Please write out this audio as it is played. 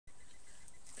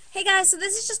Hey guys, so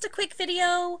this is just a quick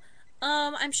video.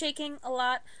 I'm shaking a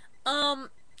lot. Um,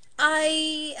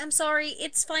 I am sorry,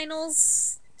 it's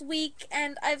finals week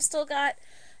and I've still got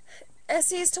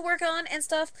essays to work on and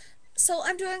stuff. So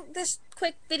I'm doing this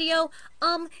quick video.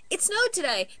 It snowed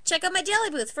today. Check out my daily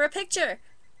booth for a picture.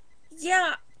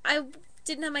 Yeah, I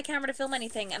didn't have my camera to film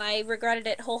anything and I regretted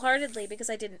it wholeheartedly because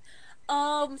I didn't.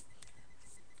 Um,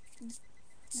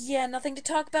 yeah, nothing to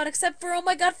talk about except for, oh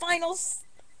my god, finals.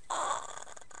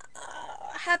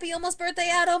 Happy almost birthday,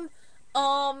 Adam.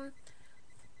 Um,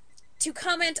 to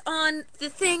comment on the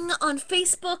thing on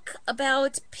Facebook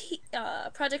about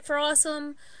Project for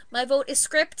Awesome. My vote is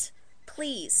script,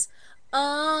 please.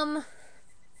 Um,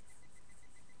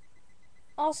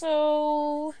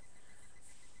 also,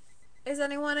 is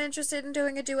anyone interested in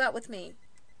doing a duet with me?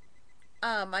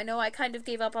 I know I kind of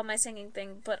gave up on my singing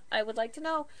thing, but I would like to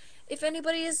know if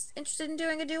anybody is interested in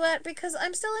doing a duet because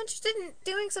I'm still interested in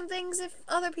doing some things if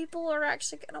other people are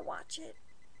actually gonna watch it.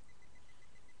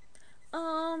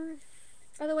 Um,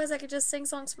 Otherwise I could just sing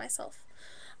songs to myself.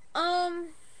 Um,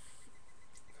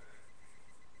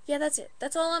 yeah, that's it.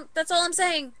 That's all I'm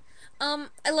saying.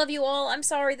 I love you all. I'm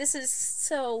sorry this is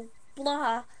so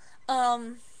blah.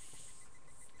 Um,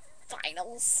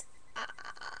 Finals.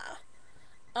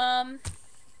 Ah.